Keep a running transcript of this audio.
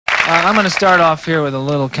I'm going to start off here with a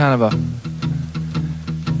little kind of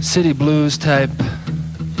a city blues type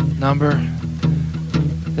number.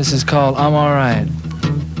 This is called I'm Alright.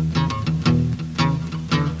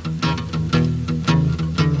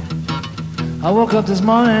 I woke up this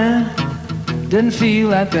morning, didn't feel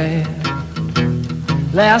that bad.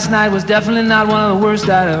 Last night was definitely not one of the worst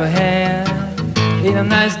I'd ever had. Ate a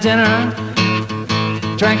nice dinner,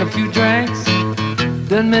 drank a few drinks.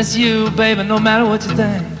 Didn't miss you, baby, no matter what you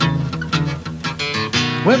think.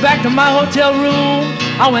 Went back to my hotel room,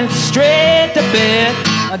 I went straight to bed.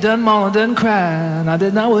 I didn't moan, I didn't cry, and I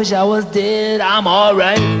did not wish I was dead. I'm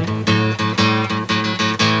alright.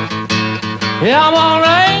 Yeah, I'm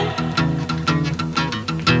alright.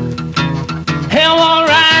 Hey, I'm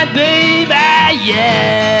alright, baby,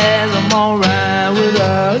 yes, I'm alright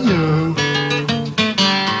without you.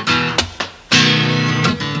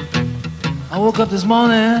 I woke up this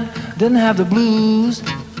morning, didn't have the blues.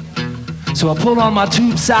 So I pulled on my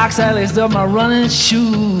tube socks, I laced up my running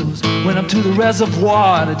shoes. Went up to the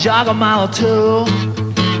reservoir to jog a mile or two.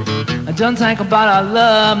 I done think about our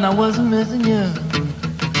love and I wasn't missing you.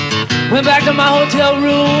 Went back to my hotel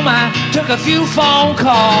room, I took a few phone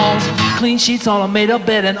calls. Clean sheets on a made-up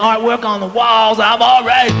bed and artwork on the walls. I'm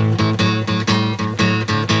alright.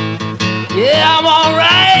 Yeah, I'm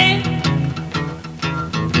alright.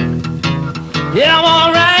 Yeah, I'm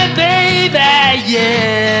alright, baby.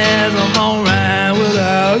 Yes, I'm alright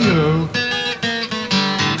without you.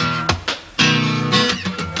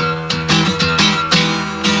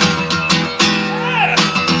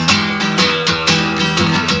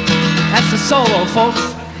 That's the solo, folks.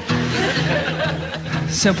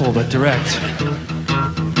 Simple but direct.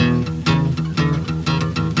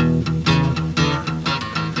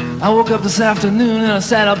 I woke up this afternoon and I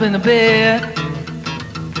sat up in the bed.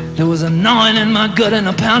 There was a gnawing in my gut and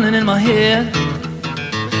a pounding in my head.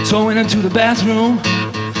 So I went into the bathroom,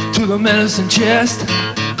 to the medicine chest.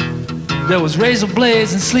 There was razor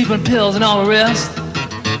blades and sleeping pills and all the rest.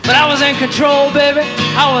 But I was in control, baby.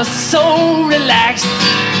 I was so relaxed.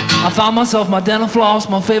 I found myself my dental floss,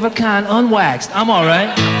 my favorite kind, unwaxed. I'm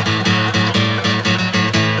alright.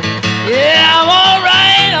 Yeah, I'm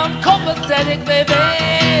alright. I'm copacetic, baby.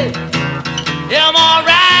 Yeah, I'm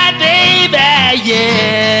alright, baby.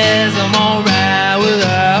 Yes, I'm alright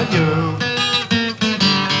without you.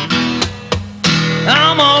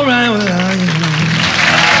 I'm alright without you.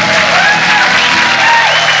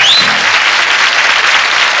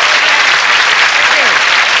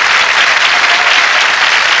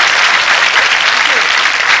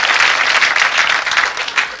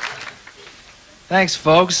 Thanks,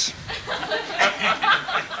 folks.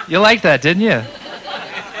 You liked that, didn't you?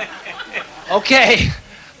 Okay,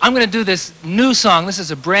 I'm going to do this new song. This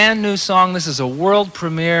is a brand new song. This is a world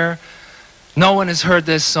premiere. No one has heard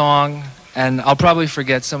this song, and I'll probably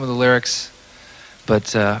forget some of the lyrics,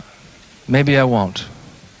 but maybe I won't.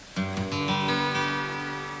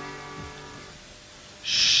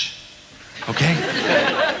 Shh. Okay?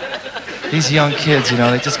 These young kids, you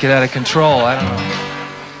know, they just get out of control. I don't know.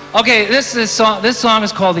 Okay, this song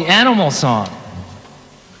is called The Animal Song.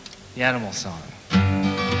 The Animal Song.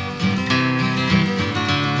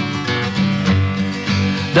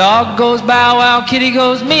 Dog goes bow wow, kitty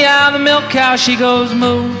goes meow, the milk cow she goes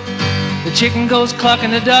moo. The chicken goes cluck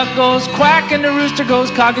and the duck goes quack and the rooster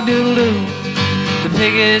goes cock-a-doodle-doo. The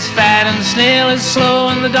pig is fat and the snail is slow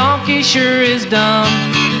and the donkey sure is dumb.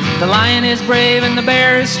 The lion is brave and the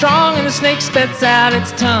bear is strong and the snake spits out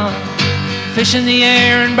its tongue. Fish in the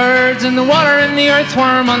air and birds in the water and the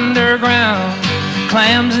earthworm underground.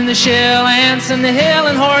 Clams in the shell, ants in the hill,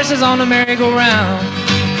 and horses on the merry-go-round.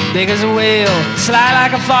 Big as a whale, sly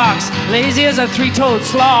like a fox, lazy as a three-toed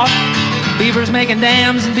sloth. Beavers making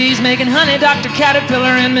dams and bees making honey, Dr.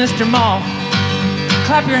 Caterpillar and Mr. Moth.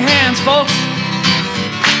 Clap your hands, folks.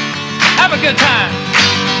 Have a good time.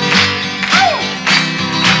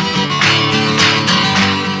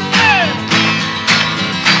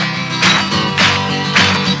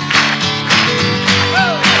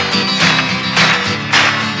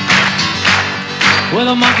 With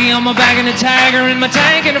a monkey on my back and a tiger in my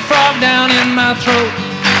tank and a frog down in my throat.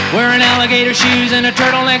 Wearing alligator shoes and a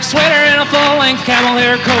turtleneck sweater and a full-length camel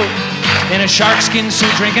hair coat. In a sharkskin suit,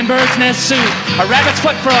 drinking bird's nest soup. A rabbit's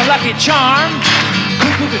foot for a lucky charm.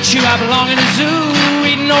 Cuckoo could chew, I belong in a zoo.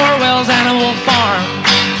 Eating Orwell's Animal Farm.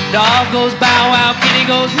 Dog goes bow wow, kitty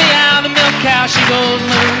goes meow, the milk cow she goes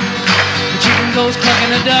moo. The chicken goes cluck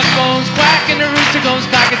and the duck goes quack and the rooster goes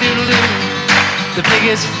cock-a-doodle-doo. The pig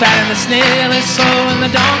is fat and the snail is slow and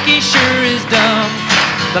the donkey sure is dumb.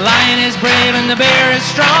 The lion is brave and the bear is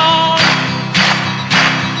strong.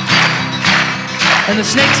 and the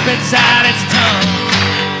snake spits out its